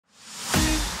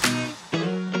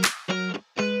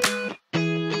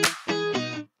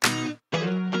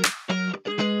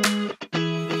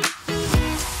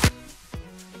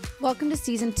Welcome to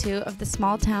Season 2 of the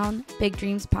Small Town, Big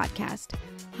Dreams podcast.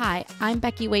 Hi, I'm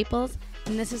Becky Waples,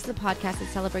 and this is the podcast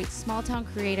that celebrates small town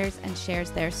creators and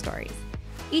shares their stories.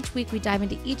 Each week, we dive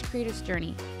into each creator's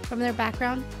journey, from their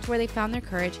background to where they found their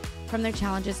courage, from their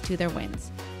challenges to their wins,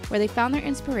 where they found their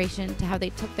inspiration to how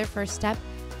they took their first step.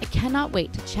 I cannot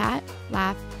wait to chat,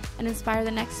 laugh, and inspire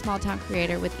the next small town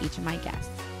creator with each of my guests.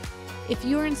 If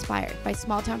you are inspired by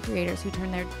small town creators who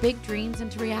turn their big dreams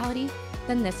into reality,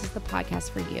 then this is the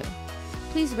podcast for you.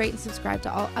 Please rate and subscribe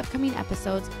to all upcoming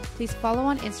episodes. Please follow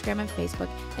on Instagram and Facebook,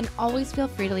 and always feel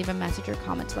free to leave a message or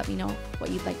comment to let me know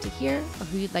what you'd like to hear or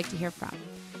who you'd like to hear from.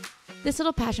 This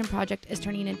little passion project is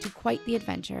turning into quite the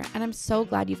adventure, and I'm so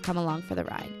glad you've come along for the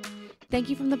ride. Thank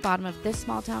you from the bottom of this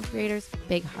small town creator's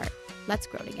big heart. Let's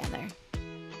grow together.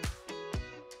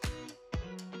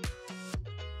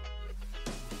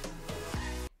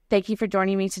 Thank you for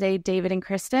joining me today, David and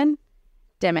Kristin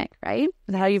Dimmick, right? Is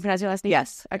that how you pronounce your last name?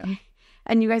 Yes. Okay. Yeah.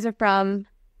 And you guys are from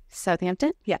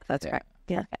Southampton? Yeah, that's right.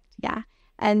 Yeah. Yeah.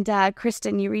 And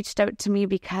Kristin, you reached out to me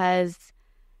because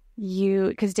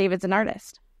David's an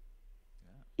artist.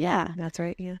 Yeah. That's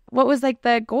right, yeah. What was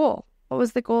the goal? What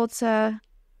was the goal to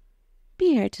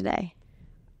be here today?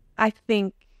 I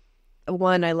think,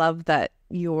 one, I love that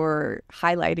you're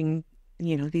highlighting,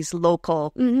 these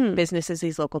local businesses,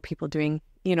 these local people doing,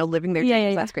 living their dreams.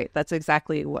 Yeah. That's great. That's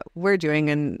exactly what we're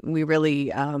doing. And we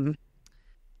really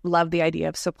love the idea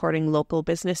of supporting local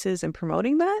businesses and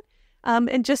promoting that.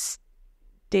 And just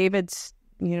David's,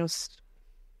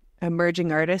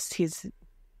 emerging artist. He's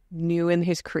new in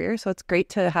his career. So it's great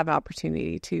to have an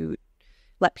opportunity to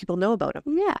let people know about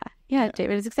him. Yeah.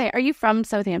 David is excited. Are you from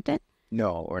Southampton?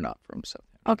 No, we're not from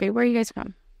Southampton. Okay, where are you guys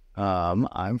from?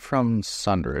 I'm from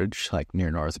Sundridge, near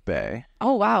North Bay.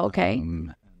 Oh, wow, okay.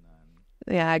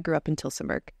 Yeah, I grew up in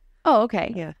Tillsonburg. Oh,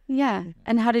 okay. Yeah. Yeah.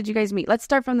 And how did you guys meet? Let's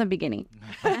start from the beginning.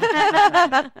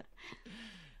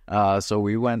 So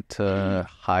we went to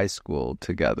high school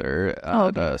together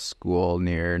at a school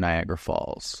near Niagara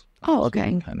Falls. Oh,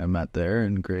 okay. We kind of met there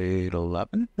in grade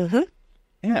 11. Uh-huh.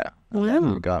 Yeah.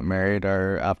 Wow. We got married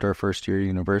after our first year of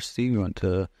university. We went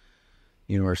to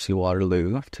University of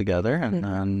Waterloo together, and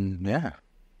then, yeah.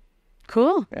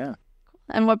 Cool. Yeah.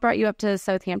 And what brought you up to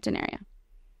Southampton area?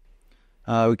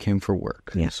 We came for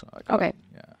work. Yeah. So Okay.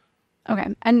 Yeah.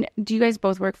 Okay. And do you guys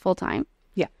both work full time?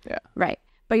 Yeah. Yeah. Right.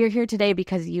 But you're here today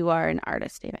because you are an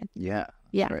artist, David. Yeah.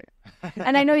 Yeah. Right.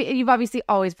 And I know you've obviously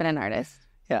always been an artist.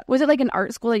 Yeah. Was it like an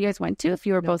art school that you guys went to if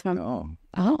you were both from? No.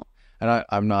 Oh. And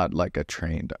I'm not a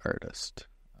trained artist.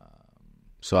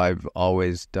 So I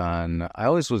always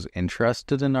was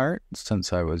interested in art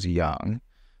since I was young.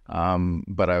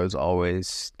 But I was always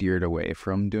steered away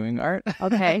from doing art.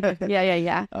 Okay.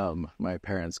 Yeah. My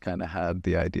parents kind of had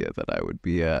the idea that I would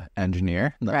be an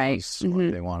engineer. That Right. was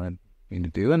what they wanted me to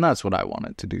do. And that's what I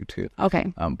wanted to do too.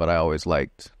 Okay. But I always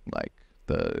liked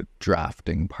the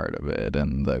drafting part of it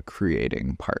and the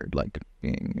creating part,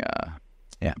 being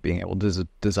able to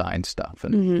design stuff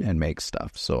and make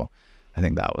stuff. So I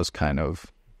think that was kind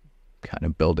of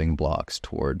building blocks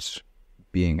towards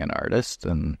being an artist.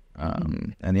 And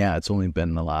yeah, it's only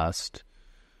been the last,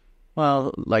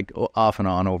 off and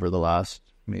on over the last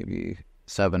maybe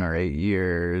 7 or 8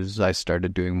 years, I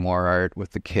started doing more art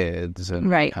with the kids and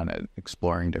kind of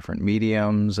exploring different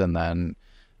mediums. And then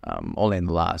only in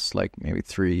the last maybe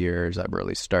 3 years, I've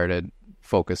really started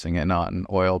focusing in on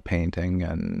oil painting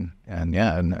and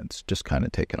it's just kind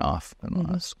of taken off in the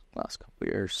last couple of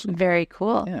years. Very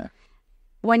cool. Yeah.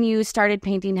 When you started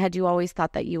painting, had you always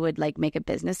thought that you would make a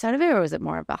business out of it, or was it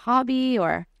more of a hobby?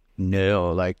 Or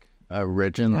no,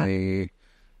 originally,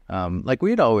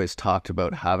 we'd always talked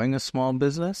about having a small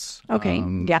business. Okay.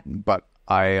 But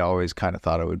I always kind of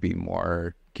thought it would be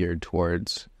more geared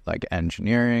towards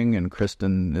engineering, and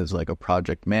Kristin is a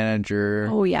project manager.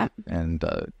 Oh yeah. And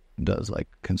does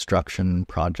construction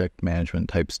project management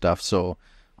type stuff. So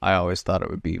I always thought it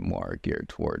would be more geared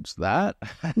towards that.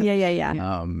 Yeah.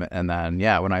 And then,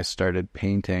 when I started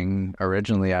painting,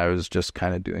 originally I was just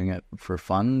kind of doing it for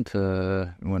fun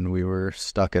when we were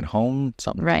stuck at home,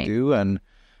 something to do. And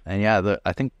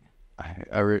I think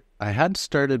I had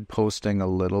started posting a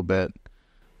little bit,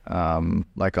 on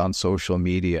social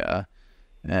media.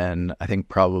 And I think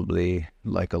probably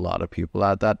a lot of people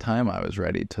at that time, I was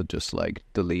ready to just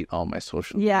delete all my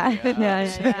social media.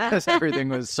 Yeah. Because everything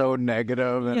was so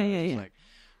negative. And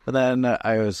but then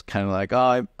I was kind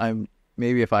of I'm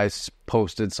maybe if I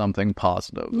posted something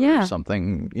positive or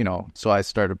something, so I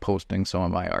started posting some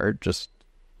of my art just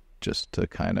to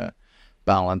kind of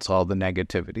balance all the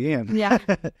negativity. And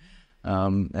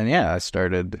I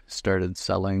started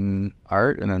selling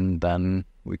art, and then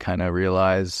we kind of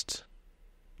realized,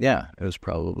 it was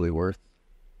probably worth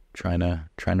trying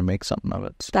to make something of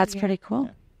it. That's pretty cool.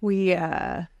 Yeah. We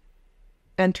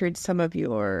entered some of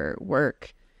your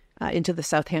work into the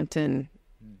Southampton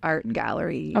Art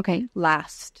Gallery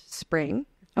last spring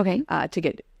to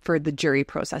get for the jury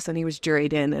process, and he was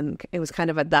juried in, and it was kind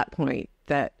of at that point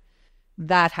that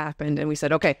happened, and we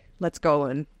said, okay, let's go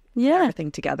and put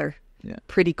everything together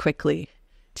pretty quickly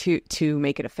to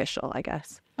make it official, I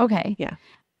guess. Okay. Yeah.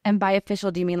 And by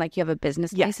official, do you mean like you have a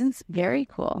business license? Very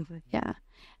cool. Mm-hmm. Yeah.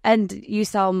 And you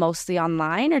sell mostly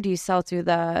online, or do you sell through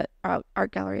the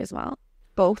art gallery as well?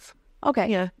 Both. Okay.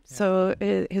 Yeah. So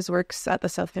his work's at the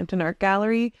Southampton Art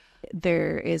Gallery.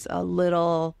 There is a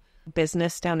little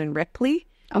business down in Ripley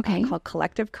called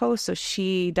Collective Co. So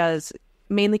she does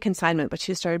mainly consignment, but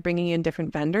she started bringing in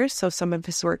different vendors. So some of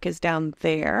his work is down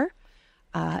there.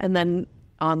 And then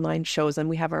online shows, and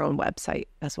we have our own website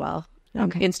as well.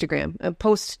 Instagram.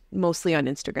 Post mostly on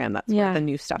Instagram. That's where the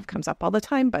new stuff comes up all the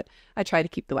time, but I try to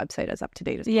keep the website as up to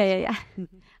date as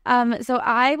possible. So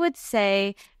I would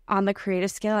say on the creative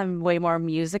scale, I'm way more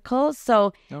musical.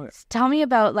 So tell me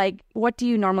about, like, what do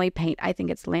you normally paint? I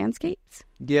think it's landscapes.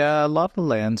 Yeah, a lot of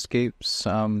landscapes.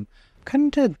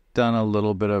 Kind of done a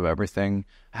little bit of everything.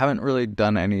 I haven't really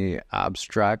done any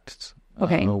abstract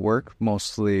work,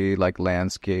 mostly like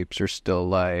landscapes or still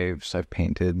lifes. I've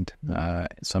painted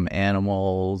some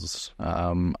animals.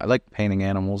 I like painting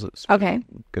animals. It's a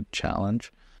good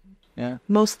challenge. Yeah.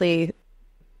 Mostly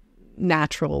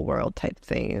natural world type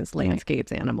things,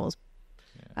 landscapes, animals.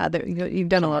 You've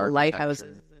done a lot of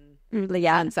lighthouses. And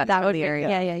that would be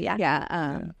area.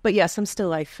 Yeah. But some still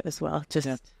life as well. Just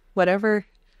whatever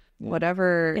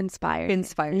inspired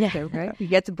him, right? He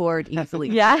gets bored easily.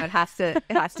 It has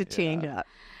to change up.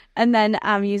 And then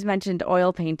you mentioned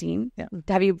oil painting. Yeah.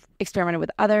 Have you experimented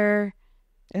with other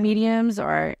mediums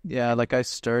or? Yeah, like I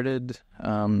started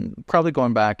probably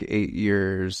going back 8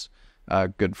 years. A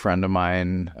good friend of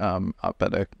mine up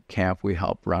at a camp we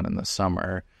help run in the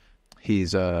summer.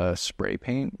 He's a spray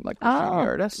paint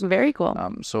artist. Very cool.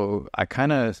 So I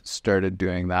kind of started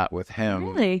doing that with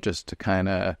him, just to kind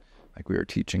of, like, we were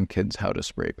teaching kids how to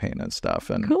spray paint and stuff.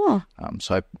 And cool.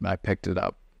 So I picked it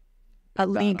up.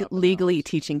 Legally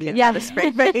teaching kids how to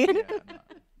spray paint.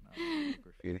 Not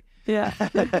graffiti. Yeah.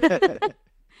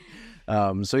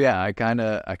 So I kind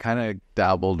of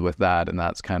dabbled with that, and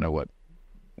that's kind of what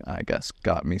I guess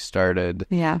got me started.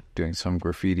 Yeah. Doing some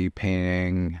graffiti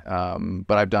painting.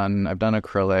 But I've done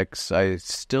acrylics. I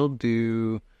still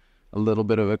do a little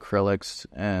bit of acrylics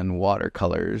and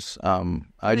watercolors.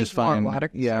 I just find more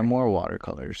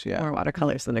watercolors. Yeah. More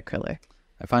watercolors than acrylic.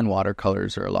 I find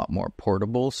watercolors are a lot more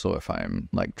portable. So if I'm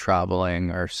like traveling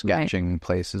or sketching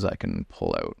places, I can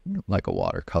pull out like a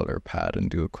watercolor pad and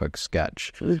do a quick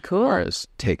sketch. Cool. Whereas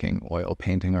taking oil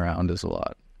painting around is a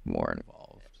lot more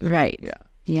involved. Right. Yeah.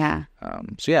 Yeah.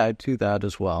 So I do that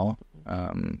as well.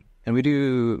 And we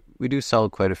do sell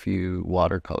quite a few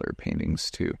watercolor paintings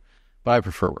too, but I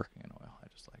prefer working in oil. I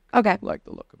just like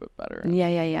the look of it better.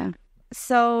 Yeah.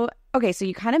 So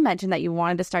you kind of mentioned that you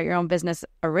wanted to start your own business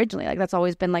originally. Like, that's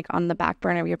always been like on the back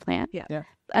burner of your plan. Yeah.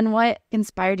 And what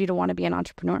inspired you to want to be an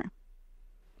entrepreneur?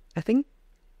 I think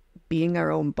being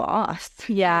our own boss.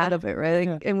 Yeah. Out of it, right?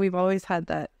 Like, and we've always had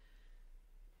that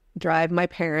drive. My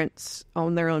parents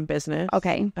own their own business.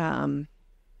 Okay. And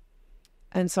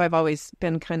so I've always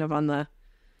been kind of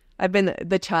I've been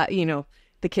the child,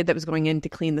 the kid that was going in to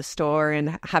clean the store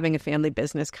and having a family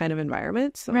business kind of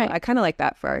environment. So I kind of like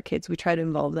that for our kids. We try to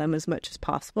involve them as much as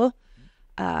possible.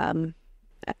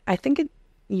 I think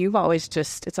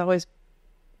it's always,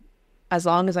 as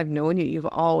long as I've known you, you've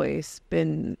always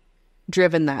been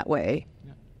driven that way.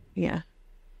 Yeah.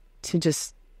 To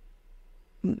just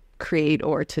create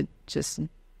or to just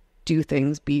do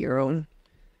things, be your own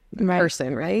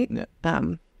person, right? Yeah.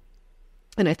 And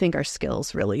I think our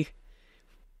skills really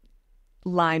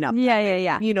line up.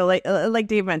 Yeah. Like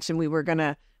Dave mentioned, we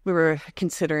were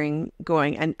considering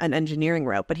going an engineering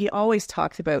route, but he always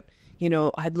talks about,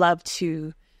 I'd love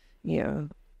to,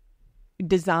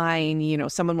 design,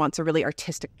 someone wants a really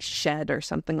artistic shed or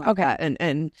something like that,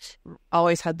 and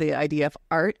always had the idea of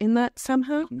art in that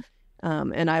somehow.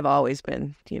 And I've always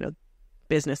been,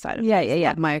 business side of things.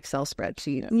 Yeah. My Excel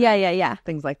spreadsheet. Yeah.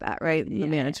 Things like that, right? The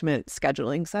management,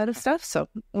 scheduling side of stuff. So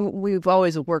we've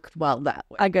always worked well that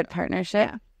way. A good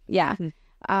partnership. Yeah.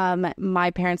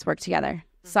 My parents work together.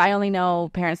 So I only know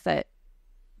parents that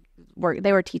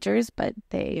they were teachers, but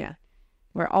they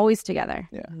were always together.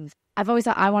 Yeah. I've always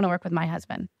thought I want to work with my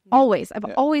husband. Always. I've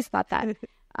always thought that.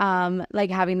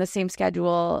 Like having the same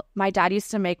schedule. My dad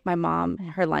used to make my mom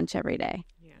her lunch every day.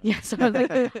 Yeah, so I was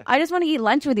like, I just want to eat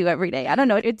lunch with you every day. I don't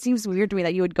know. It seems weird to me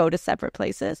that you would go to separate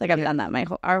places. Like I've done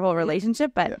that our whole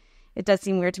relationship, but it does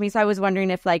seem weird to me. So I was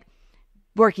wondering if like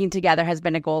working together has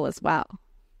been a goal as well.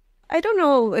 I don't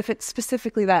know if it's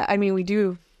specifically that. I mean,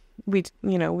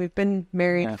 we've been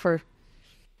married for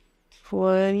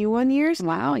 21 years.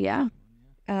 Wow, yeah.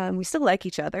 We still like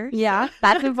each other. Yeah,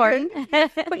 that's important.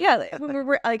 But yeah,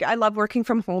 I love working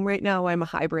from home right now. I'm a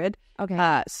hybrid.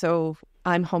 Okay. So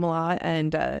I'm home a lot,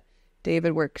 and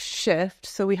David works shift,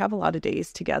 so we have a lot of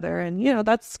days together. And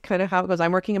that's kind of how it goes.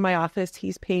 I'm working in my office.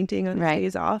 He's painting on his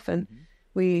days off, and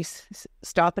we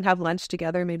stop and have lunch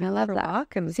together. Maybe I love for that. a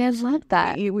walk. And see, I love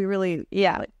that. We really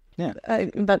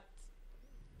But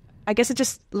I guess it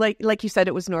just like you said,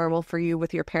 it was normal for you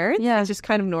with your parents. Yeah, it's just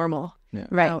kind of normal. Yeah.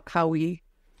 Right.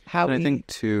 How I think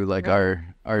too, like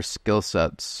our skill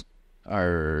sets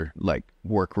are like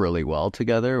work really well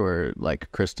together, where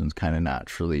like Kristin's kind of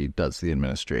naturally does the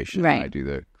administration, right? I do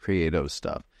the creative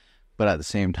stuff, but at the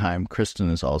same time,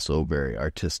 Kristin is also very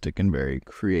artistic and very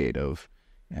creative,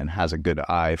 and has a good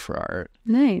eye for art.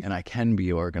 Nice. And I can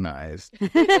be organized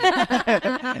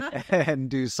and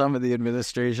do some of the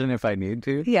administration if I need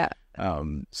to. Yeah.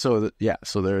 So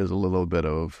there is a little bit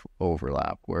of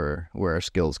overlap where our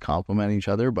skills complement each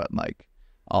other, but like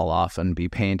I'll often be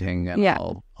painting and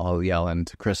I'll yell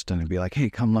into Kristin and be like, "Hey,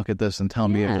 come look at this and tell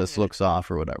me if this looks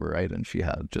off or whatever," right? And she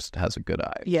just has a good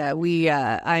eye. Yeah,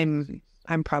 I'm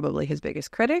probably his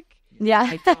biggest critic. Yeah.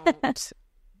 I don't.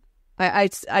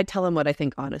 I tell him what I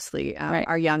think honestly.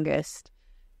 Our youngest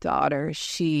daughter,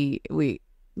 we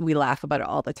laugh about it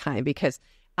all the time because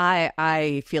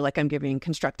I feel like I'm giving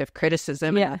constructive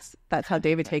criticism. Yes, that's how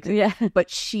David takes it. Yeah,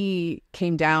 but she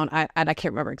came down, and I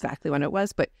can't remember exactly when it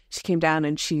was, but she came down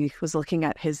and she was looking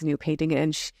at his new painting,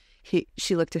 and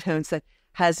she looked at him and said,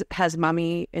 "Has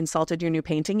Mommy insulted your new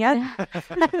painting yet?"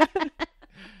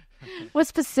 What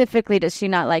specifically does she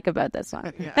not like about this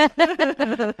one?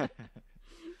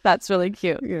 That's really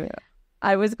cute. Yeah.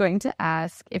 I was going to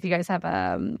ask if you guys have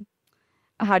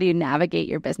how do you navigate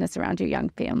your business around your young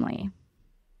family?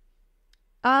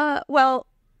 Well,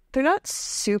 they're not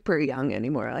super young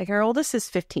anymore. Like our oldest is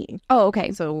 15. Oh,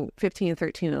 okay. So 15,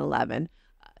 13, and 11.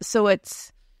 So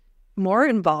it's more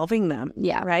involving them.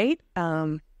 Yeah. Right?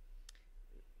 Our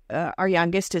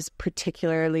youngest is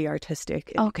particularly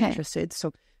artistic and interested.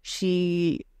 So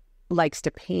she likes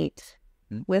to paint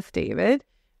with David.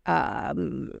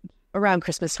 Around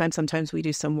Christmas time, sometimes we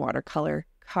do some watercolor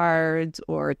cards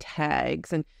or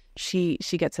tags, and she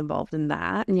gets involved in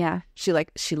that. Yeah, she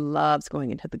loves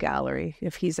going into the gallery.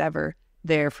 If he's ever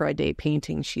there for a day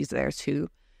painting, she's there too.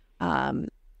 And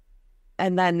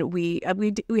then we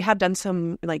have done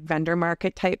some like vendor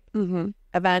market type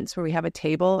events where we have a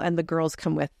table and the girls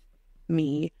come with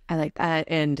me. I like that,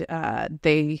 and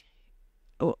they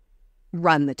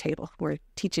run the table. We're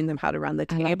teaching them how to run the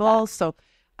table. So.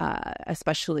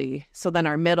 So then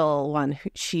our middle one,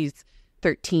 she's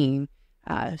 13.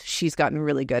 She's gotten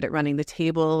really good at running the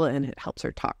table, and it helps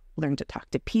her learn to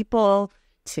talk to people,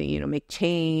 to make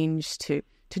change, to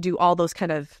do all those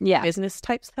kind of business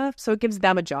type stuff. So it gives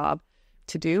them a job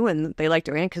to do, and they like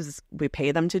doing it because we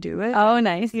pay them to do it. Oh,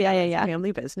 nice. Yeah. It's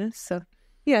family business. So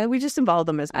we just involve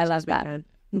them as much as we can.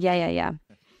 Yeah.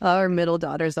 Our middle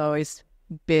daughter's always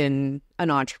been an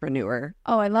entrepreneur.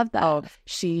 Oh, I love that. Oh,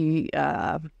 she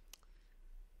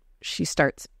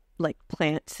starts like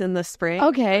plants in the spring,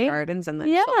 gardens, and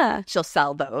then she'll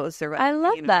sell those or I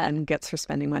love that, and gets her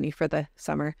spending money for the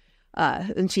summer.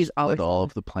 And she's always with all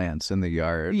of the plants in the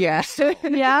yard. Yes,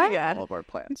 yeah, all of our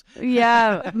plants.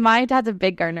 Yeah, my dad's a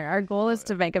big gardener. Our goal is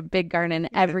to make a big garden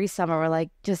every summer. We're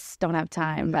like, just don't have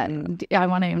time, but I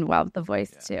want to involve the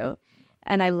voice too.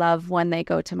 And I love when they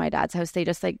go to my dad's house, they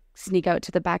just like sneak out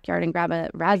to the backyard and grab a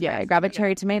raspberry, grab a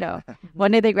cherry tomato. One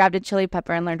day they grabbed a chili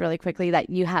pepper and learned really quickly that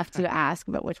you have to ask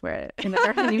about which were in the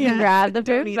garden. You can grab the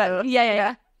fruit. But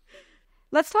yeah.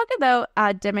 Let's talk about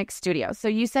Dimmick Studio. So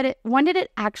you said when did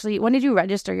you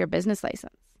register your business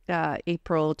license?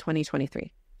 April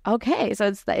 2023. Okay.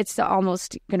 So it's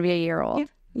almost going to be a year old.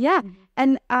 Yeah.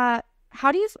 And I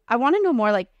want to know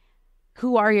more, like,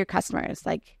 who are your customers?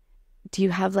 Like, do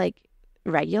you have like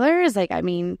regulars? Like, I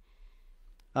mean,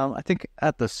 I think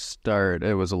at the start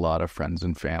it was a lot of friends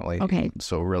and family. Okay.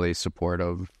 So really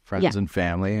supportive friends and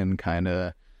family, and kind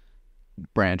of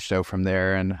branched out from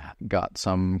there and got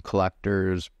some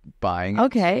collectors buying.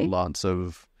 Okay. So lots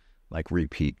of like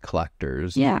repeat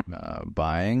collectors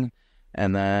buying.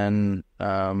 And then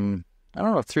I don't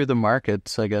know, through the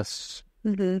markets, I guess,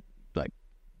 like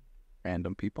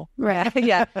random people. Right.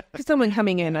 Yeah. Someone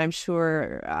coming in, I'm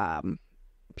sure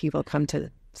people come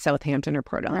to Southampton or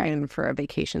Portland for a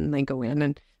vacation. And they go in,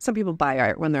 and some people buy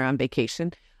art when they're on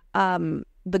vacation.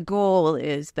 The goal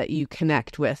is that you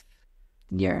connect with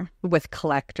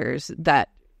collectors that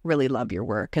really love your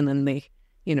work, and then they,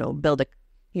 build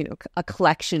a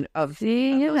collection of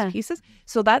those pieces.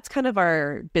 So that's kind of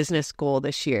our business goal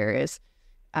this year, is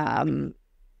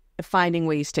finding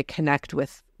ways to connect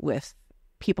with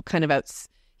people kind of out.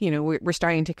 We're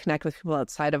starting to connect with people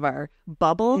outside of our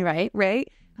bubble, right?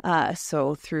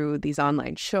 So through these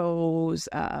online shows,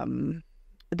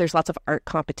 there's lots of art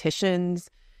competitions,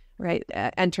 right?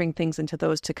 Entering things into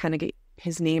those to kind of get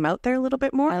his name out there a little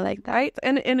bit more. I like that. Right?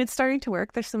 And it's starting to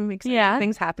work. There's some exciting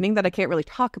things happening that I can't really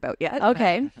talk about yet.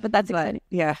 Okay. But that's exciting.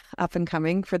 Yeah, up and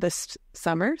coming for this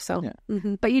summer. So,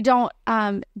 But you don't,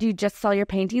 do you just sell your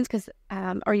paintings? Because,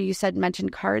 or you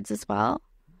mentioned cards as well,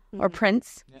 or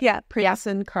prints? Yeah, prints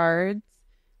and cards.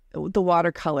 The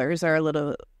watercolors are a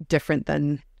little different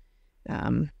than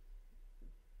the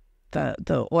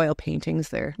oil paintings.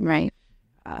 They're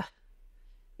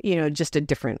just a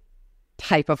different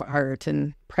type of art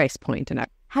and price point. And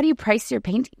how do you price your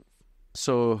paintings?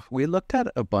 So we looked at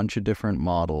a bunch of different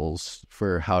models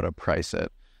for how to price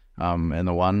it. And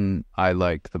the one I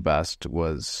liked the best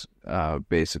was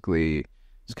basically,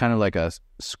 it's kind of like a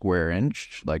square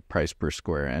inch, like price per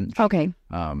square inch. Okay.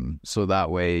 So that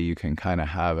way you can kind of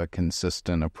have a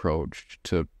consistent approach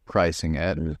to pricing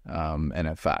it. And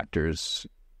it factors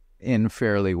in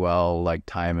fairly well, like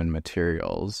time and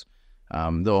materials.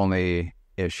 The only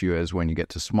issue is when you get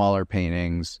to smaller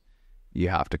paintings, you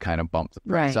have to kind of bump the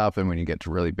price up, and when you get to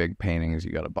really big paintings,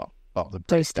 you got to bump the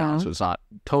price down. So it's not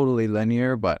totally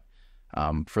linear, but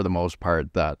for the most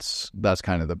part, that's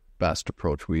kind of the best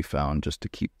approach we found, just to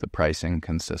keep the pricing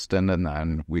consistent, and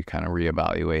then we kind of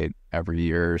reevaluate every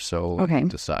year or so, and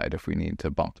decide if we need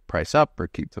to bump the price up or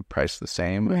keep the price the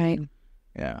same. Right.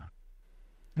 Yeah.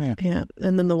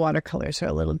 And then the watercolors are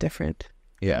a little different.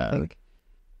 Yeah.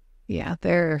 Yeah,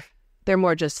 they're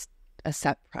more just a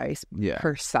set price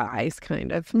per size,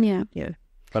 kind of. Yeah.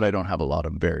 But I don't have a lot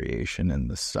of variation in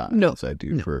the size I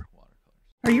do for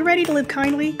watercolors. Are you ready to live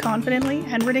kindly, confidently,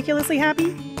 and ridiculously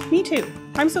happy? Me too.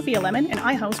 I'm Sophia Lemon, and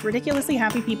I host Ridiculously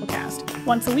Happy Peoplecast.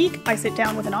 Once a week, I sit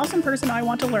down with an awesome person I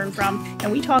want to learn from,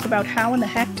 and we talk about how in the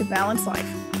heck to balance life.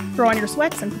 Throw on your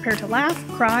sweats and prepare to laugh,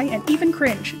 cry, and even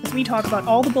cringe as we talk about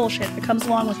all the bullshit that comes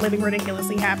along with living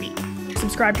ridiculously happy.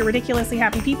 Subscribe to Ridiculously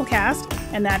Happy Peoplecast,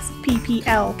 and that's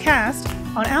PPL Cast,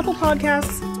 on Apple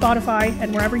Podcasts, Spotify,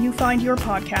 and wherever you find your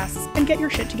podcasts, and get your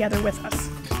shit together with us.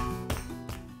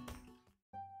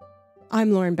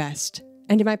 I'm Lauren Best,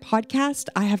 and in my podcast,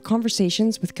 I have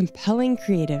conversations with compelling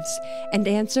creatives and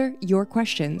answer your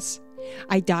questions.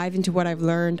 I dive into what I've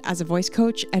learned as a voice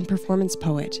coach and performance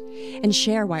poet, and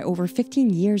share why over 15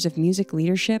 years of music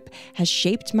leadership has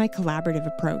shaped my collaborative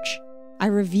approach. I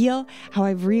reveal how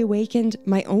I've reawakened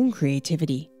my own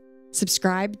creativity.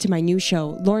 Subscribe to my new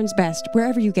show, Lauren's Best,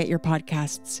 wherever you get your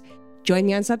podcasts. Join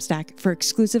me on Substack for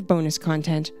exclusive bonus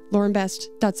content,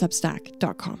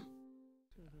 laurenbest.substack.com.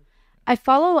 I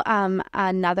follow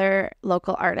another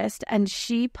local artist, and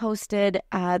she posted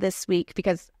this week,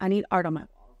 because I need art on my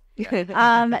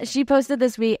wall. She posted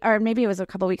this week, or maybe it was a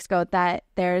couple weeks ago, that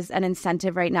there's an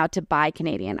incentive right now to buy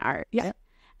Canadian art. Yeah.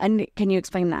 And can you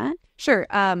explain that? Sure.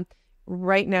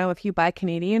 Right now, if you buy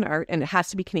Canadian art, and it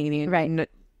has to be Canadian, right?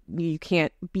 You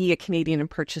can't be a Canadian and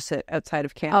purchase it outside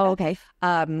of Canada. Oh, okay.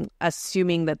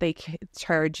 Assuming that they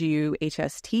charge you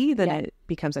HST, then it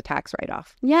becomes a tax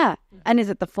write-off. Yeah. And is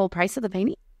it the full price of the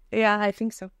painting? Yeah, I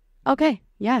think so. Okay.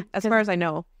 Yeah. As far as I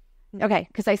know. Okay.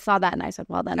 Because I saw that and I said,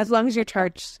 well, then. As long as you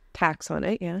charge tax on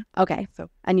it, yeah. Okay. So.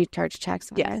 And you charge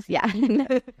tax on it? Yeah.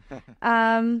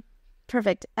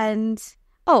 Perfect. And,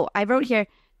 I wrote here,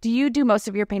 do you do most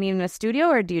of your painting in a studio,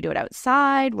 or do you do it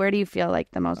outside? Where do you feel like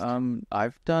the most?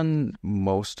 I've done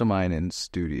most of mine in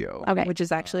studio. Okay. Which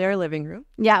is actually our living room.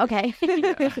 Yeah, okay. You need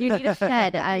a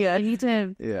shed. You need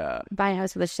to buy a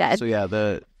house with a shed.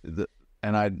 So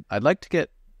and I'd like to get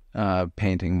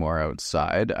painting more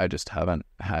outside. I just haven't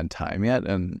had time yet.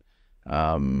 And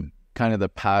kind of the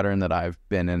pattern that I've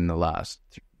been in the last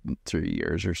 3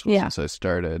 years or so since I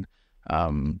started.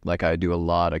 Like I do a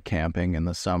lot of camping in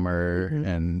the summer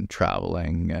and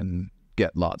traveling, and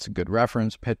get lots of good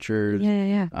reference pictures.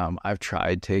 I've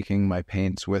tried taking my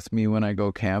paints with me when I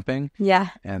go camping. Yeah.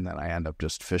 And then I end up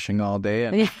just fishing all day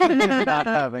and not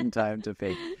having time to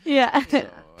paint. Yeah. So,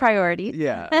 priority.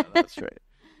 Yeah, that's right.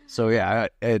 So yeah,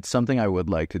 it's something I would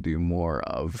like to do more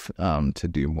of, to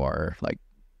do more like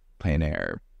plein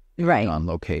air, on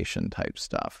location type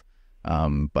stuff.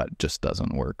 But just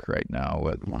doesn't work right now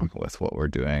with what we're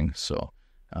doing. So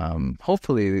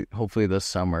hopefully this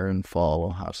summer and fall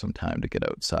we'll have some time to get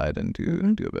outside and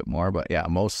do a bit more. But yeah,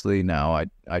 mostly now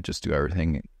I just do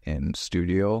everything in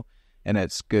studio, and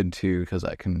it's good too because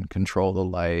I can control the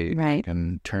light, I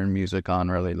can turn music on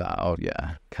really loud,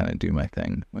 kind of do my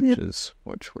thing, which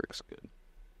works good.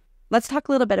 Let's talk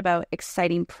a little bit about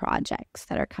exciting projects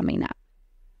that are coming up.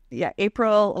 Yeah,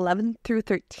 April 11th through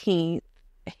 13th,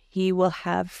 he will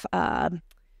have,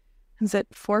 is it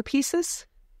 4 pieces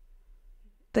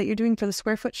that you're doing for the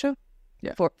Square Foot show?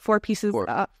 Yeah. Four pieces,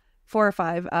 4 or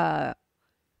 5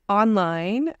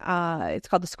 online. It's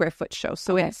called the Square Foot show.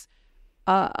 So it's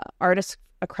artists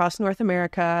across North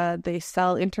America. They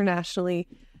sell internationally,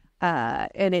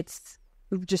 and it's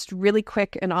just really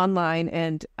quick and online.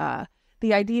 And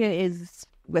the idea is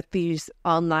with these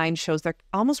online shows, they're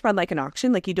almost run like an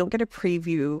auction. Like you don't get a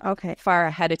preview far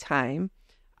ahead of time.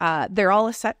 They're all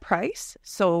a set price.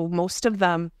 So most of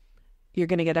them, you're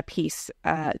going to get a piece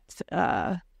at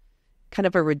kind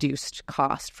of a reduced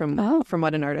cost from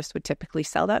what an artist would typically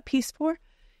sell that piece for.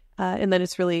 And then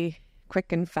it's really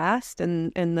quick and fast.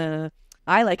 And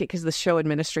I like it because the show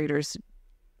administrators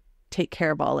take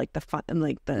care of all like the fun and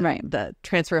like the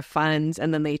transfer of funds,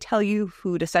 and then they tell you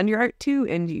who to send your art to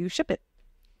and you ship it.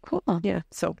 Cool. Yeah.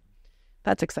 So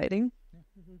that's exciting.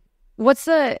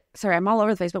 I'm all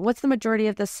over the place, but what's the majority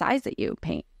of the size that you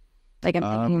paint? Like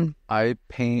I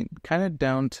paint kind of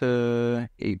down to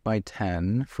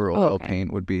 8x10 for oil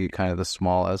paint would be kind of the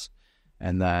smallest.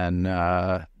 And then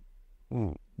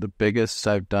the biggest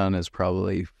I've done is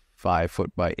probably 5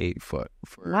 foot by 8 foot.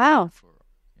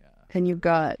 And you've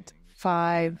got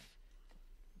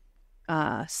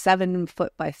 7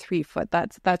 foot by 3 foot.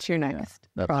 That's your next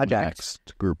project. My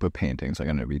next group of paintings I'm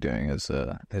going to be doing is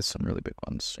some really big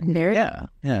ones. Yeah,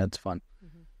 it's fun.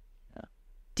 Yeah.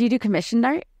 Do you do commissioned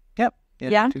art? Yep.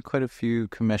 Yeah. I do quite a few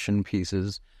commission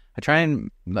pieces. I try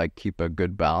and like keep a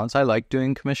good balance. I like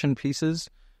doing commission pieces,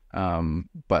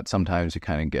 but sometimes you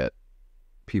kind of get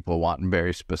people wanting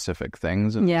very specific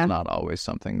things, and it's not always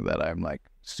something that I'm like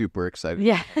super excited.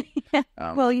 Yeah.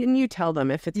 Well, and you tell them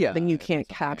if it's something you can't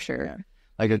capture. Yeah.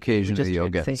 Like occasionally you'll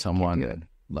get someone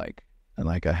like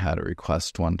I had a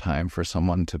request one time for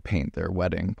someone to paint their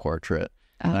wedding portrait,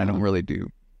 and I don't really do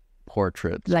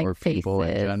portraits like or faces. people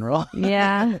in general.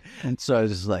 Yeah. And so I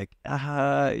was just like,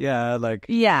 I'd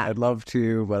love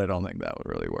to, but I don't think that would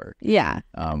really work. Yeah.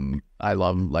 I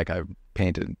love, like, I've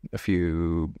painted a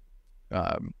few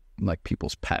like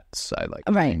people's pets. I like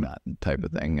doing that type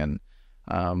of thing. And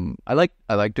I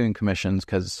like doing commissions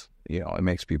because, you know, it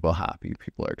makes people happy.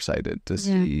 People are excited to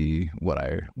see what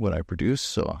I produce.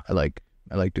 So I like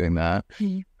doing that.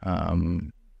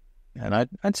 And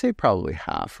I'd say probably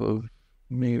half of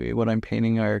maybe what I'm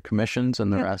painting are commissions,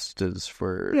 and the rest is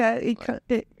for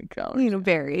it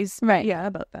varies. Right. Yeah,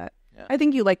 about that. Yeah. I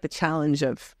think you like the challenge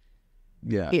of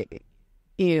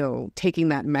taking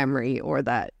that memory or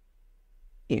that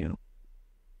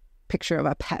picture of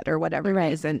a pet or whatever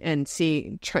it is, and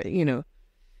seeing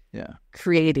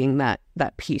creating that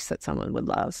piece that someone would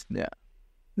love. Yeah.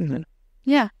 Mm-hmm.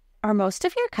 Yeah. Are most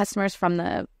of your customers from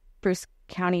the Bruce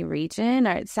County region?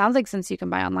 Or it sounds like since you can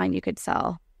buy online, you could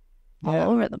sell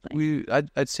all over the place.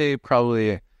 I'd say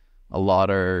probably a lot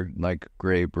are like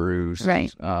Grey Bruce.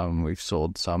 Right. We've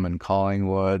sold some in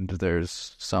Collingwood.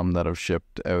 There's some that have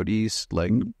shipped out east,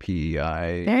 like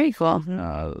PEI. Very cool.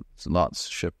 Lots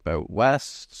shipped out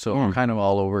west. So kind of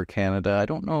all over Canada. I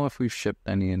don't know if we've shipped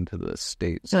any into the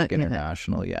States, like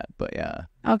international yet, but yeah.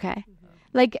 Okay.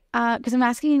 Like, because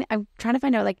I'm trying to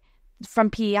find out, like,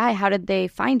 from PEI, how did they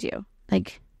find you?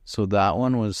 Like, so that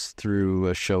one was through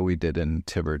a show we did in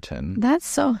Tiverton. That's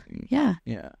so, yeah.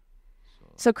 Yeah.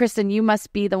 So, Kristin, you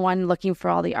must be the one looking for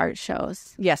all the art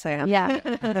shows. Yes, I am.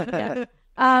 Yeah.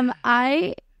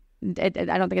 I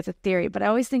don't think it's a theory, but I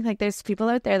always think like there's people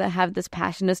out there that have this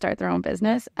passion to start their own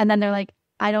business, and then they're like,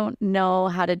 I don't know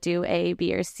how to do A,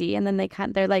 B, or C, and then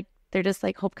they're just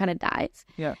like hope kind of dies.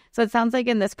 Yeah. So it sounds like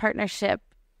in this partnership,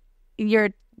 you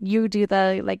do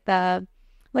the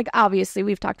obviously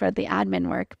we've talked about the admin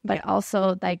work, but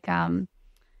also like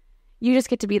you just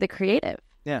get to be the creative.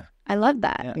 Yeah. I love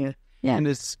that. Yeah. And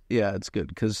it's good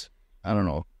because I don't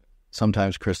know.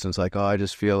 Sometimes Kristin's like, oh, I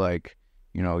just feel like,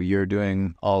 you're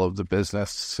doing all of the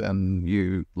business and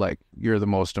you're the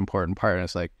most important part. And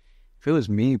it's like, if it was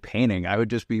me painting, I would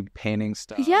just be painting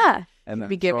stuff. Yeah. And then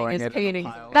be giving his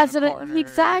painting. That's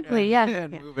exactly.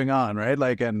 And moving on, right?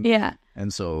 Like, and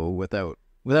so without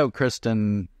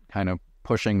Kristin kind of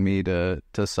pushing me to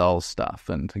sell stuff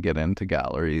and to get into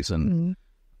galleries and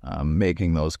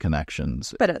making those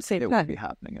connections. But at the same it time, would be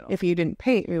happening at all. if you didn't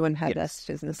paint, we wouldn't have this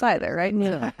business either, right?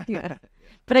 Yeah. Yeah.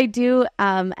 But I do,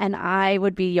 and I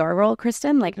would be your role,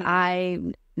 Kristin. Like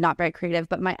I'm not very creative,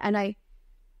 but my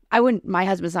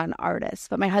husband's not an artist,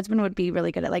 but my husband would be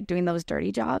really good at like doing those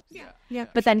dirty jobs. Yeah.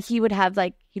 But then he'd be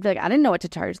like, I didn't know what to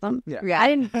charge them. Yeah. I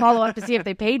didn't follow up to see if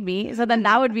they paid me. So then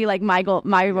that would be like my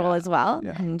role as well,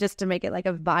 just to make it like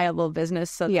a viable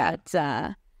business so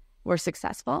that we're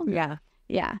successful. Yeah.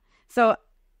 Yeah. So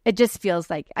it just feels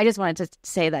like, I just wanted to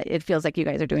say that it feels like you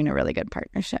guys are doing a really good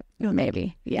partnership.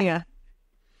 Maybe. Yeah.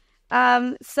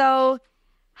 So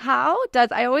how does,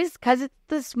 because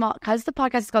the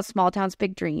podcast is called Small Towns,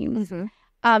 Big Dreams.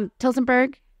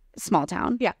 Tillsonburg, small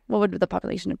town. Yeah. What would the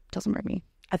population of Tillsonburg be?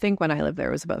 I think when I lived there,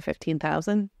 it was about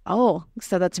 15,000. Oh,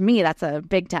 so to me, that's a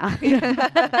big town.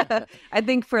 I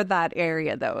think for that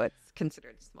area, though, it's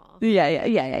considered small.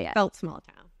 Yeah. Felt small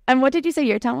town. And what did you say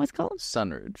your town was called?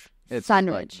 Sunridge. It's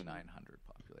Sunridge. like 900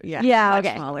 population. Yeah.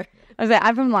 Okay. Smaller. I was like,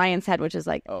 I'm from Lion's Head, which is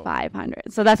like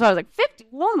 500. So that's why I was like, 50.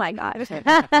 Oh my gosh.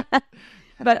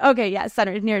 But okay, yeah,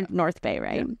 Sunridge near North Bay,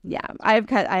 right? Yeah. I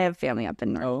have family up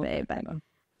in North Bay, but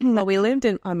well, we lived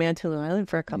on Manitoulin Island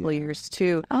for a couple of years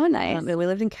too. Oh, nice. And we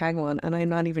lived in Kagwan, and I'm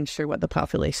not even sure what the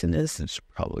population is. It's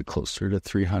probably closer to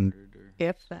 300.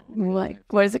 If that.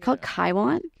 What is it called?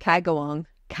 Kaiwan? Kagawong.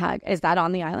 Is that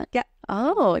on the island? Yeah.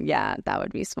 Oh, yeah, that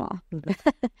would be small.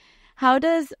 How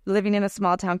does living in a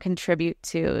small town contribute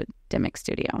to Dimmick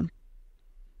Studio?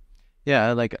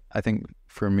 Yeah, like I think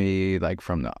for me, like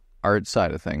from the art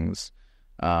side of things,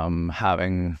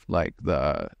 having like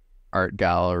the art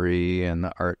gallery and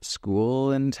the art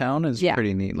school in town is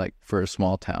pretty neat. Like for a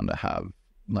small town to have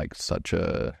like such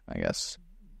a, I guess,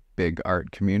 big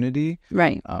art community.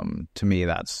 Right. To me,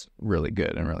 that's really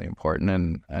good and really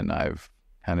important. And I've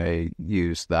kind of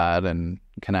used that and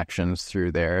connections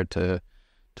through there to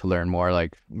learn more,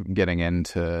 like getting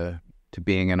into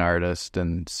being an artist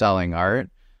and selling art.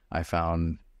 I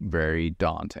found very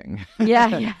daunting.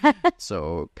 Yeah.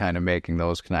 So kind of making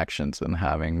those connections and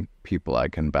having people I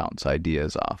can bounce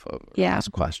ideas off of,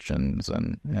 ask questions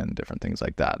and different things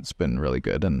like that. It's been really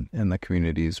good, and the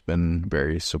community's been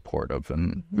very supportive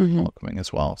and welcoming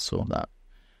as well. So that,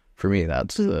 for me,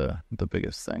 that's the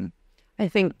biggest thing. I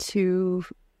think too,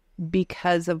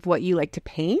 because of what you like to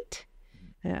paint,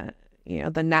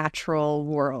 the natural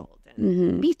world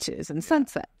and beaches and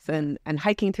sunsets and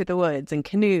hiking through the woods and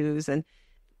canoes and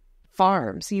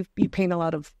farms. You paint a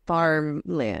lot of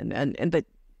farmland and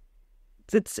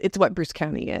it's what Bruce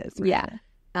County is. Right?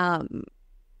 Yeah.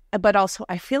 But also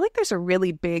I feel like there's a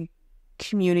really big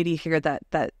community here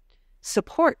that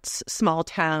supports small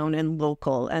town and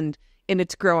local, and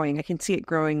it's growing. I can see it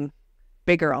growing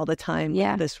bigger all the time.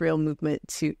 Yeah. This real movement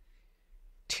to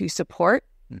support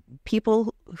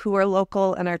people who are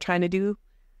local and are trying to do,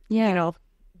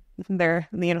 their,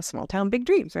 small town, big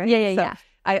dreams, right? Yeah.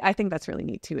 I think that's really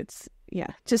neat too. It's,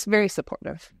 just very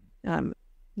supportive.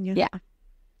 Yeah.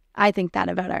 I think that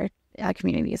about our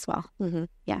community as well. Mm-hmm.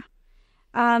 Yeah.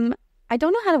 I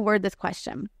don't know how to word this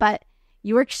question, but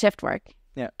you work shift work.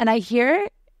 Yeah. And I hear,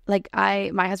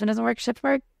 my husband doesn't work shift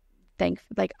work.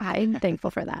 I'm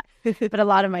thankful for that. But a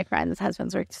lot of my friends'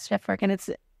 husbands work shift work, and it's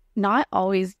not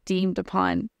always deemed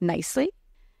upon nicely.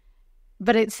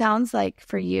 But it sounds like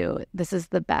for you, this is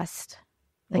the best.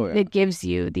 It gives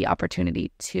you the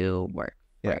opportunity to work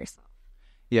for yourself.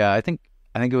 Yeah, I think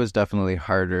it was definitely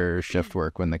harder shift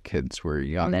work when the kids were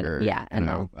younger.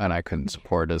 And I couldn't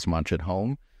support as much at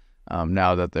home.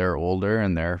 Now that they're older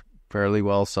and they're fairly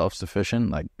well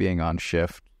self-sufficient, like being on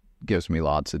shift gives me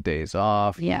lots of days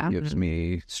off. Yeah. Gives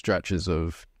me stretches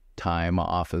of time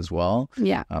off as well.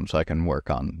 Yeah. So I can work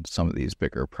on some of these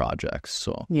bigger projects.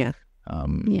 So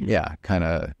kind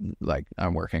of like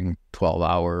I'm working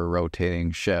 12-hour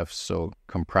rotating shifts. So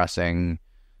compressing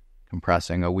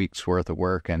a week's worth of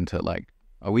work into like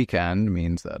a weekend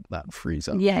means that frees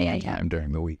up time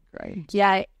during the week, right?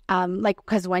 Yeah.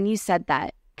 Because when you said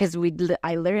that, because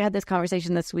I literally had this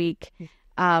conversation this week.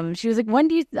 She was like, when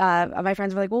do you, my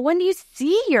friends were like, well, when do you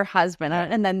see your husband?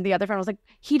 And then the other friend was like,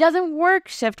 he doesn't work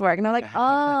shift work. And I'm like,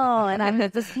 oh, and I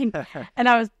was just thinking, and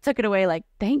I took it away like,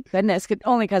 thank goodness,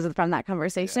 only because from that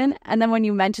conversation. And then when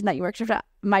you mentioned that you work shift,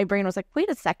 my brain was like, wait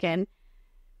a second,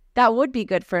 that would be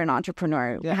good for an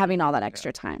entrepreneur, having all that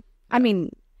extra time. I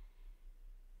mean,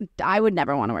 I would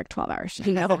never want to work 12 hours.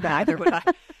 Neither would I.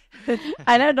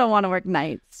 I don't want to work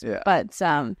nights, but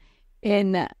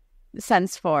in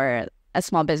sense for a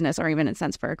small business, or even in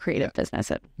sense for a creative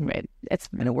business, it's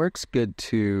and it works good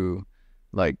too,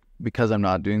 like because I'm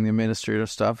not doing the administrative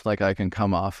stuff. Like I can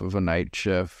come off of a night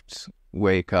shift,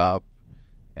 wake up,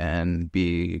 and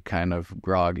be kind of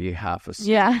groggy half asleep.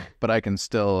 Yeah. But I can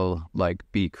still like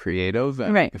be creative,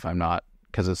 and right. if I'm not,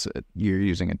 because you're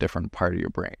using a different part of your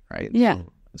brain, right? Yeah.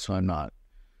 So I'm not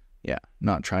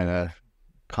trying to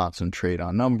concentrate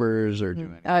on numbers or do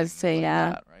anything. I would say, like yeah.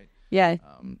 that, right? Yeah.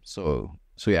 So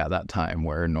yeah, that time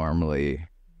where normally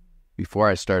before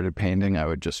I started painting, I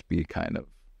would just be kind of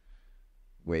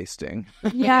wasting.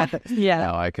 Yeah. Yeah.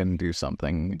 Now I can do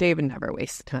something. David never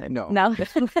wastes time. No.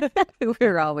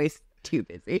 We're always too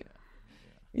busy.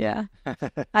 Yeah.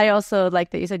 I also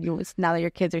like that you said now that your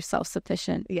kids are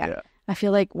self-sufficient. Yeah. I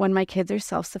feel like when my kids are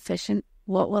self-sufficient,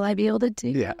 what will I be able to do?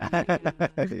 Yeah.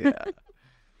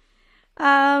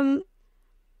 Yeah.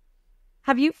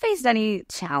 Have you faced any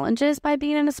challenges by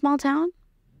being in a small town?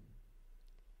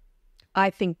 I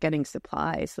think getting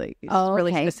supplies, like, it's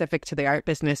really okay. specific to the art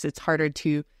business. It's harder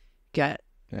to get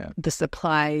the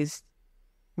supplies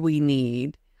we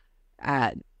need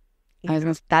at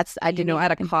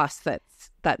at a cost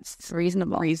that's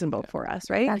reasonable for us,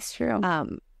 right? That's true.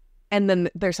 And then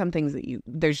there's some things that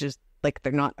there's just like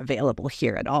they're not available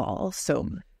here at all. So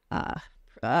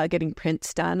getting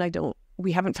prints done,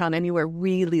 we haven't found anywhere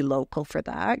really local for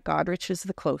that. Godrich is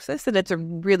the closest, and it's a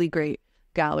really great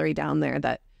gallery down there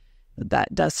that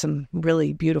does some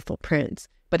really beautiful prints.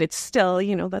 But it's still,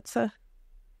 that's a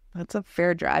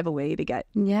fair drive away to get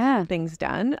things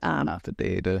done. Half the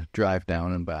day to drive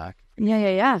down and back.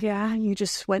 Yeah. Yeah, you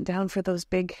just went down for those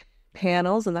big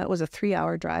panels, and that was a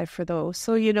 3-hour drive for those.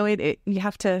 So you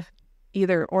have to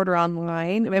either order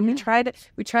online. And we try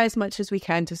as much as we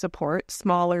can to support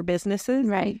smaller businesses.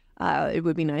 Right. It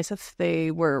would be nice if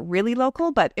they were really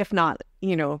local, but if not,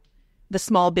 the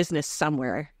small business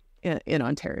somewhere in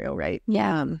Ontario, right?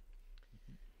 Yeah.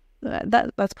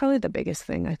 That's probably the biggest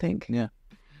thing, I think. Yeah.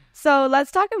 So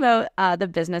let's talk about the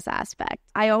business aspect.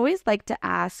 I always like to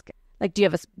ask, like, do you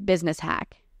have a business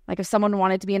hack? Like, if someone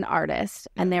wanted to be an artist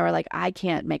and they were like, I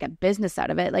can't make a business out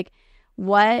of it, like,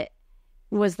 what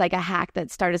was like a hack that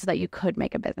started so that you could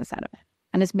make a business out of it?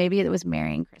 And maybe it was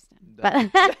marrying Kristin.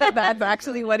 But that's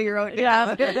actually one of your own.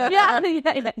 Yeah.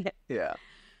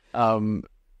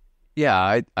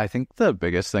 I think the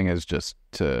biggest thing is just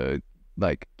to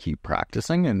like keep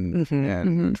practicing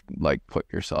and like put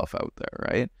yourself out there,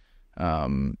 right?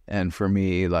 And for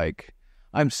me, like,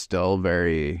 I'm still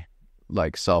very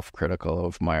like self-critical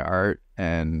of my art,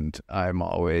 and I'm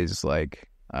always like,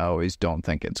 I always don't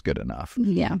think it's good enough.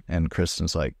 Yeah. And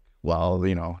Kristin's like, well,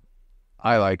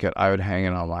 I like it. I would hang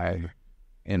it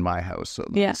in my house. So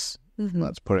let's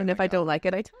put it. And if I don't like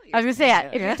it, I tell you. I was gonna say,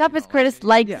 if your toughest critic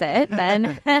likes it,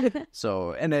 then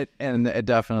so and it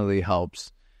definitely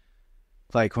helps.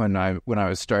 Like when I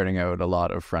was starting out, a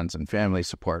lot of friends and family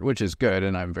support, which is good,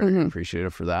 and I'm very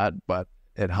appreciative for that. But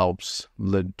it helps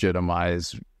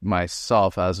legitimize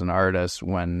myself as an artist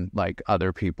when like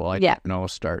other people I don't know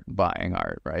start buying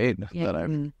art, right? That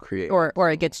I've created, or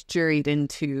it gets juried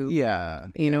into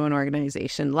an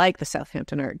organization like the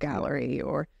Southampton Art Gallery,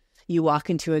 or you walk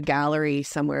into a gallery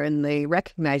somewhere and they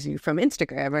recognize you from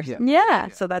Instagram, or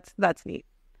so that's neat.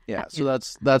 Yeah, so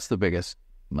that's the biggest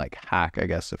like hack, I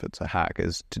guess, if it's a hack,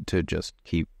 is to just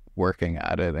keep working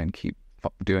at it and keep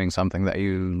doing something that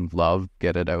you love,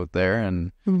 get it out there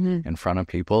and in front of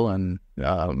people, and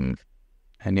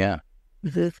yeah.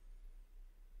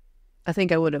 I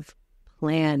think I would have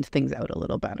planned things out a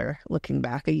little better looking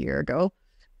back a year ago,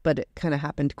 but it kind of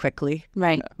happened quickly.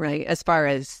 Right. As far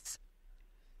as,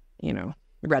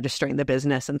 registering the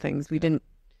business and things, we didn't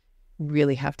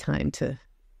really have time to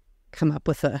come up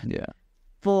with a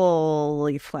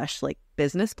fully fleshed like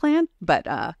business plan, but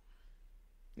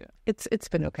it's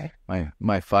been okay.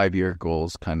 My 5-year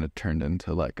goals kind of turned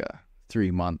into like a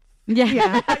 3-month.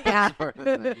 Yeah.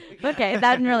 Okay,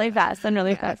 that really fast.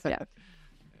 Yeah.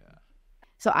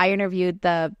 So I interviewed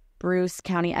the Bruce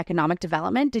County Economic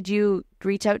Development. Did you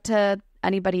reach out to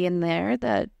anybody in there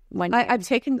that went? I've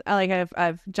taken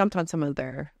I've jumped on some of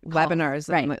their webinars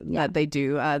that they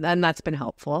do, and that's been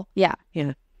helpful. Yeah.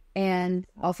 Yeah. And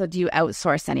also, do you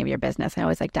outsource any of your business? I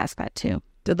always like to ask that too.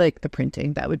 Did like the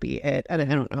printing, that would be it. And I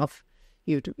don't know if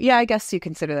you'd, I guess you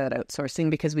consider that outsourcing,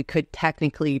 because we could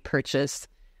technically purchase,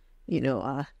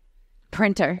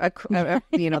 printer,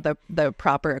 the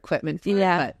proper equipment for it,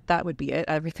 but that would be it.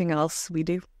 Everything else we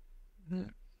do.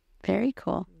 Very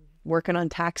cool. Working on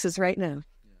taxes right now.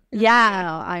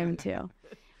 Yeah, I am too.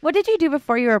 What did you do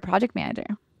before you were a project manager?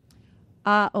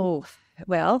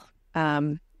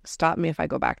 Stop me if I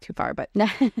go back too far, but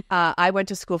I went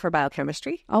to school for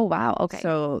biochemistry. Oh, wow. Okay.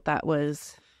 So that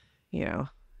was,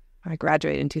 I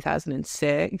graduated in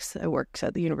 2006. I worked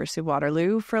at the University of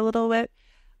Waterloo for a little bit.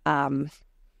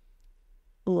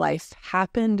 life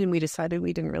happened and we decided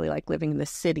we didn't really like living in the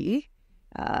city.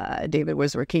 David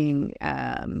was working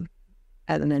as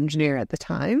an engineer at the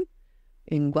time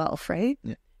in Guelph, right?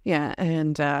 Yeah.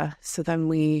 And so then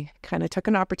we kind of took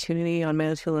an opportunity on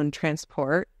Manitoulin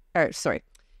Island.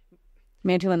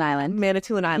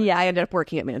 Yeah, I ended up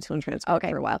working at Manitoulin Transport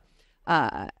for a while.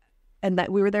 And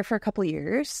that we were there for a couple of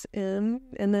years. And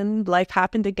then life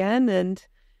happened again. And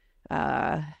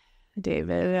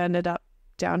David ended up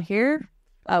down here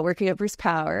working at Bruce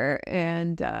Power.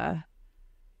 And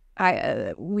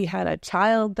we had a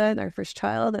child then, our first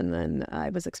child. And then I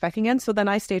was expecting again. So then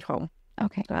I stayed home.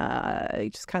 Okay.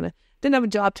 I just kind of didn't have a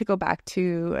job to go back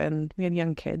to. And we had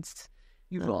young kids.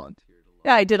 You volunteered a lot.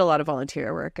 Yeah, I did a lot of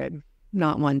volunteer work. I'm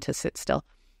not one to sit still.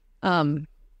 And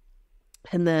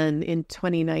then in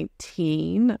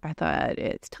 2019, I thought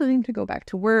it's time to go back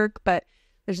to work, but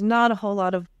there's not a whole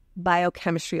lot of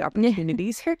biochemistry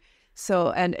opportunities here.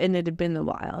 So, and it had been a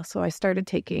while. So I started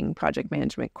taking project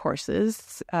management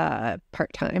courses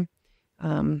part-time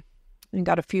and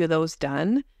got a few of those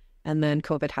done. And then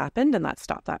COVID happened and that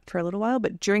stopped that for a little while.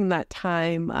 But during that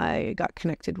time, I got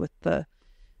connected with the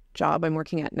job I'm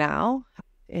working at now.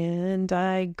 And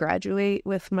I graduate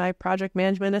with my project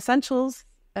management essentials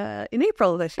in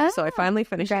April of this year. So I finally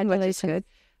finished. Congratulations. Which is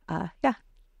good. Yeah.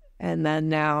 And then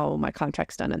now my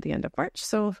contract's done at the end of March.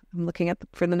 So I'm looking at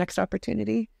for the next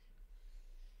opportunity.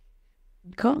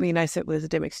 Cool. I mean, I sit with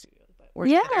Dimmick Studio. But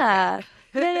Yeah.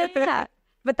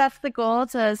 But that's the goal,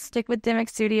 to stick with Dimmick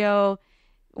Studio.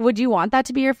 Would you want that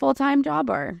to be your full-time job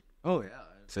or? Oh, yeah.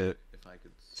 So if I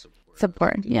could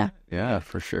support. Yeah. Yeah,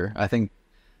 for sure. I think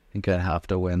I'd have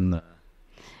to win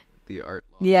the art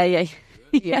law. Yeah.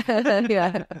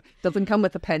 Yeah. Doesn't come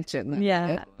with a pension.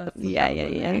 Yeah.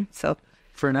 So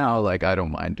for now, like, I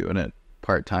don't mind doing it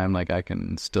part-time. Like, I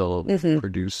can still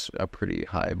produce a pretty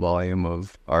high volume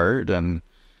of art. And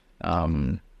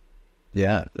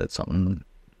that's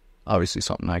obviously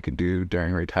something I could do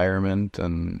during retirement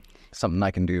and something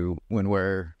I can do when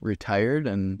we're retired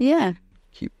and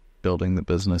keep building the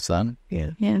business then.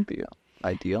 Yeah. Be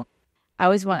ideal. I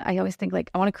always think,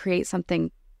 like, I want to create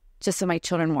something just so my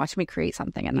children watch me create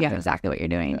something, and that's exactly what you're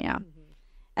doing. Yeah.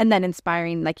 And then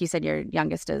inspiring, like you said, your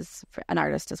youngest is an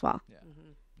artist as well.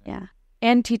 Yeah.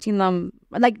 And teaching them,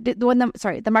 like,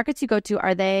 the markets you go to,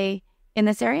 are they in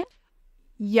this area?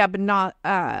 Yeah, but not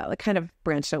kind of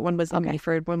branched out. One was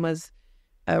Meaford, one was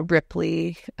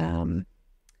Ripley,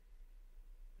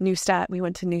 Neustadt. We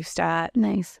went to Neustadt.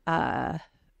 Nice.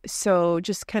 So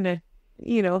just kind of,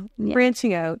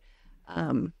 branching out.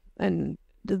 And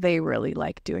they really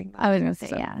like doing that. I was going to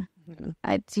say,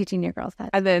 teaching your girls that.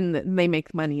 And then they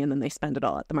make money and then they spend it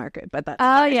all at the market. But that's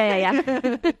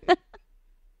yeah.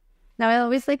 Now, I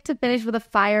always like to finish with a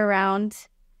fire round.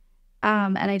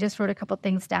 And I just wrote a couple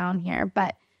things down here.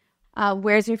 But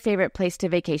where's your favorite place to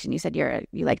vacation? You said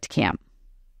you like to camp.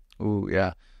 Oh,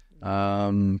 yeah.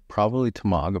 Probably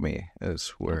Temagami is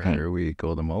where we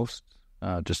go the most.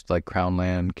 Just like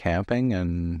Crownland camping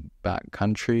and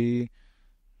backcountry.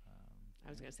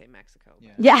 I was going to say Mexico.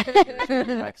 Yeah.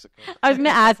 Mexico. I was going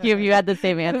to ask you if you had the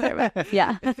same answer. But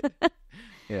yeah.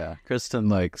 Yeah. Kristin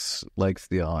likes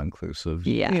the all-inclusive.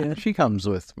 Yeah. She comes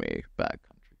with me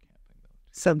backcountry camping.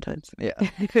 Sometimes. Yeah.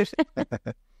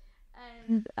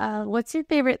 And what's your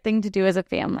favorite thing to do as a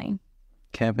family?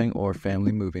 Camping or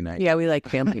family movie night. Yeah, we like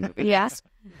family movies. Yes.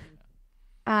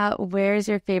 Where's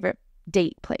your favorite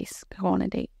date place? Go on a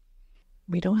date.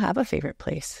 We don't have a favorite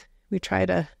place. We try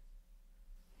to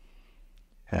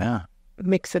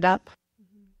mix it up,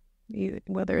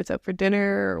 whether it's out for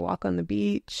dinner or walk on the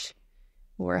beach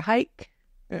or hike.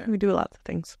 We do lots of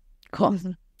things. Cool.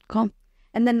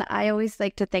 And then I always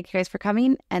like to thank you guys for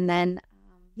coming. And then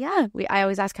I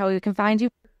always ask how we can find you.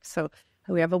 So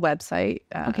we have a website,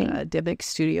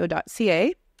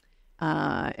 dimmickstudio.ca,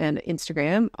 and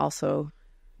Instagram, also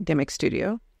Dimmick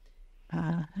Studio.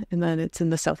 And then it's in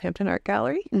the Southampton Art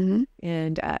Gallery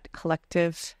and at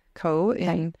Collective Co.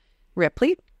 in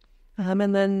Ripley.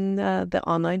 And then the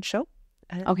online show.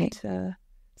 And,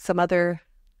 some other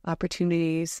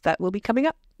opportunities that will be coming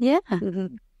up. Yeah.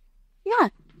 Yeah.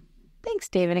 Thanks,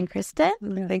 David and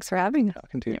Kristin. Thanks for having us.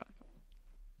 Talking to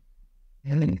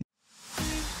you.